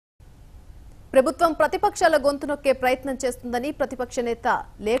ప్రభుత్వం ప్రతిపక్షాల గొంతు నొక్కే ప్రయత్నం చేస్తుందని ప్రతిపక్ష నేత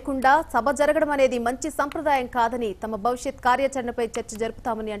లేకుండా సభ జరగడం అనేది మంచి సంప్రదాయం కాదని తమ భవిష్యత్ కార్యాచరణపై చర్చ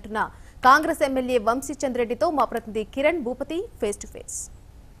జరుపుతామని అంటున్న కాంగ్రెస్ ఎమ్మెల్యే వంశీ రెడ్డితో మా ప్రతినిధి Kiran Bhupathi face to face.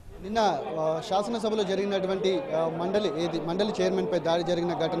 నిన్న శాసనసభలో జరిగినటువంటి మండలి చైర్మన్పై దాడి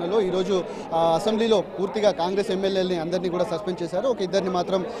జరిగిన ఘటనలో ఈరోజు అసెంబ్లీలో పూర్తిగా కాంగ్రెస్ ఎమ్మెల్యేలని అందరినీ కూడా సస్పెండ్ చేశారు. ఒక ఇద్దరిని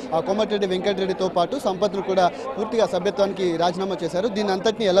మాత్రం కోమటిరెడ్డి వెంకటరెడ్డితో పాటు సంపత్ను కూడా పూర్తిగా సభ్యత్వానికి రాజీనామా చేశారు. దీని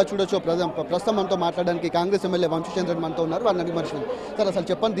అంతటిని ఎలా చూడొచ్చో ప్రస్తుతం మనతో మాట్లాడడానికి కాంగ్రెస్ ఎమ్మెల్యే వంశీ రెడ్డి మనతో ఉన్నారు. వారిని విమర్శించారు. సార్, అసలు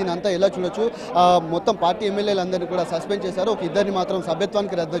చెప్పండి, దీని అంతా ఎలా చూడొచ్చు? మొత్తం పార్టీ ఎమ్మెల్యేలందరినీ కూడా సస్పెండ్ చేశారు. ఒక ఇద్దరిని మాత్రం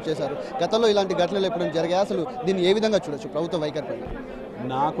సభ్యత్వానికి రద్దు చేశారు. గతంలో ఇలాంటి ఘటనలు ఎప్పుడైనా జరిగాయి? అసలు దీన్ని ఏ విధంగా చూడొచ్చు ప్రభుత్వ వైఖరిపై?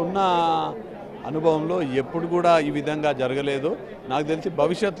 నాకున్న అనుభవంలో ఎప్పుడు కూడా ఈ విధంగా జరగలేదు. నాకు తెలిసి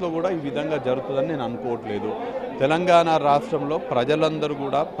భవిష్యత్తులో కూడా ఈ విధంగా జరుగుతుందని నేను అనుకోవట్లేదు. తెలంగాణ రాష్ట్రంలో ప్రజలందరూ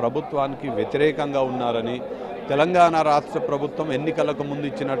కూడా ప్రభుత్వానికి వ్యతిరేకంగా ఉన్నారని, తెలంగాణ రాష్ట్ర ప్రభుత్వం ఎన్నికలకు ముందు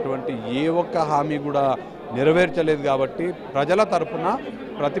ఇచ్చినటువంటి ఏ ఒక్క హామీ కూడా నెరవేర్చలేదు. కాబట్టి ప్రజల తరఫున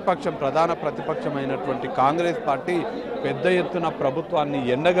ప్రధాన ప్రతిపక్షమైనటువంటి కాంగ్రెస్ పార్టీ పెద్ద ఎత్తున ప్రభుత్వాన్ని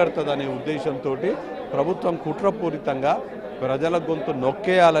ఎండగడుతుందనే ఉద్దేశంతో ప్రభుత్వం కుట్రపూరితంగా ప్రజల గొంతు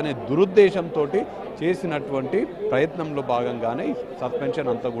నొక్కేయాలనే దురుద్దేశంతో చేసినటువంటి ప్రయత్నంలో భాగంగానే ఈ సస్పెన్షన్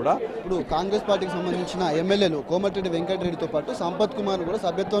అంతా కూడా. ఇప్పుడు కాంగ్రెస్ పార్టీకి సంబంధించిన ఎమ్మెల్యేలు కోమటిరెడ్డి వెంకటరెడ్డితో పాటు సంపత్ కుమార్ కూడా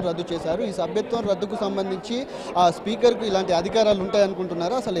సభ్యత్వం రద్దు చేశారు. ఈ సభ్యత్వం రద్దుకు సంబంధించి స్పీకర్కు ఇలాంటి అధికారాలు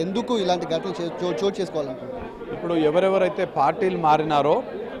ఉంటాయనుకుంటున్నారా? అసలు ఎందుకు ఇలాంటి ఘటనలు చోటు చేసుకోవాలనుకుంటున్నారు? ఇప్పుడు ఎవరెవరైతే పార్టీలు మారినారో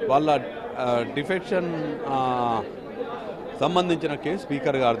వాళ్ళ డిఫెక్షన్ సంబంధించిన కేసు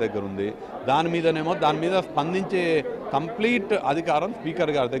స్పీకర్ గారి దగ్గర ఉంది. దాని మీద స్పందించే కంప్లీట్ అధికారం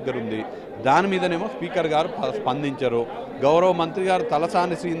స్పీకర్ గారి దగ్గర ఉంది. దాని మీదనేమో స్పీకర్ గారు స్పందించరు. గౌరవ మంత్రి గారు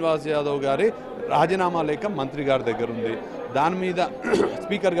తలసాని శ్రీనివాస్ యాదవ్ గారి రాజీనామా లేఖ మంత్రి గారి దగ్గర ఉంది. దాని మీద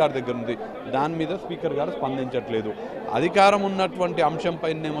స్పీకర్ గారి దగ్గర ఉంది. దాని మీద స్పీకర్ గారు స్పందించట్లేదు. అధికారం ఉన్నటువంటి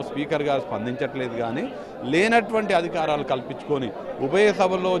అంశంపైనేమో స్పీకర్ గారు స్పందించట్లేదు. కానీ లేనటువంటి అధికారాలు కల్పించుకొని ఉభయ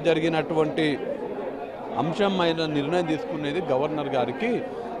సభలో జరిగినటువంటి అంశం అయిన నిర్ణయం తీసుకునేది గవర్నర్ గారికి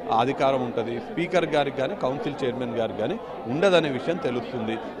అధికారం ఉంటుంది. స్పీకర్ గారికి కానీ కౌన్సిల్ చైర్మన్ గారికి కానీ ఉండదనే విషయం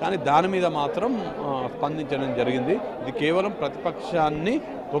తెలుస్తుంది. కానీ దాని మీద మాత్రం స్పందించడం జరిగింది. ఇది కేవలం ప్రతిపక్షాన్ని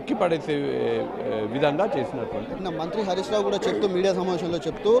తొక్కిపడేసే విధంగా చేసినటువంటి. మంత్రి హరీష్ రావు కూడా చెప్తూ మీడియా సమావేశంలో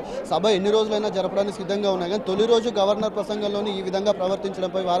చెప్తూ సభ ఎన్ని రోజులైనా జరపడానికి సిద్ధంగా ఉన్నాయి. కానీ తొలి రోజు గవర్నర్ ప్రసంగంలోని ఈ విధంగా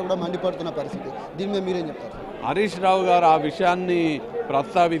ప్రవర్తించడంపై వారు కూడా మండిపడుతున్న పరిస్థితి. దీని మీద మీరేం చెప్తారు? హరీష్ రావు గారు ఆ విషయాన్ని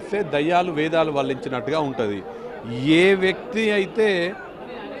ప్రస్తావిస్తే దయ్యాలు వేదాలు వల్లించినట్టుగా ఉంటుంది. ఏ వ్యక్తి అయితే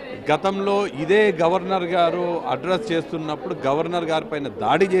గతంలో ఇదే గవర్నర్ గారు అడ్రస్ చేస్తున్నప్పుడు గవర్నర్ గారి పైన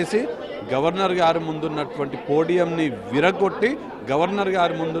దాడి చేసి గవర్నర్ గారి ముందున్నటువంటి పోడియంని విరగొట్టి గవర్నర్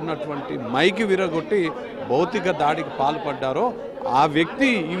గారి ముందున్నటువంటి మైకి విరగొట్టి భౌతిక దాడికి పాల్పడ్డారో ఆ వ్యక్తి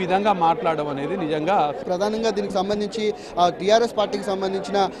ఈ విధంగా మాట్లాడడం అనేది నిజంగా. ప్రధానంగా దీనికి సంబంధించి టీఆర్ఎస్ పార్టీకి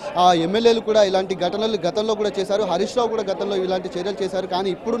సంబంధించిన ఎమ్మెల్యేలు కూడా ఇలాంటి ఘటనలు గతంలో కూడా చేశారు. హరీష్ రావు కూడా గతంలో ఇలాంటి చర్యలు చేశారు. కానీ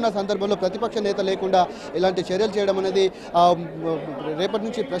ఇప్పుడున్న సందర్భంలో ప్రతిపక్ష నేత లేకుండా ఇలాంటి చర్యలు చేయడం అనేది రేపటి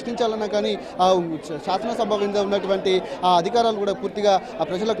నుంచి ప్రశ్నించాలన్నా కానీ శాసనసభ మీద ఉన్నటువంటి అధికారాలు కూడా పూర్తిగా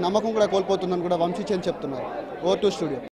ప్రజలకు నమ్మకం కూడా కోల్పోతుందని కూడా వంశీ చెప్తున్నారు. ఓ2 స్టూడియో.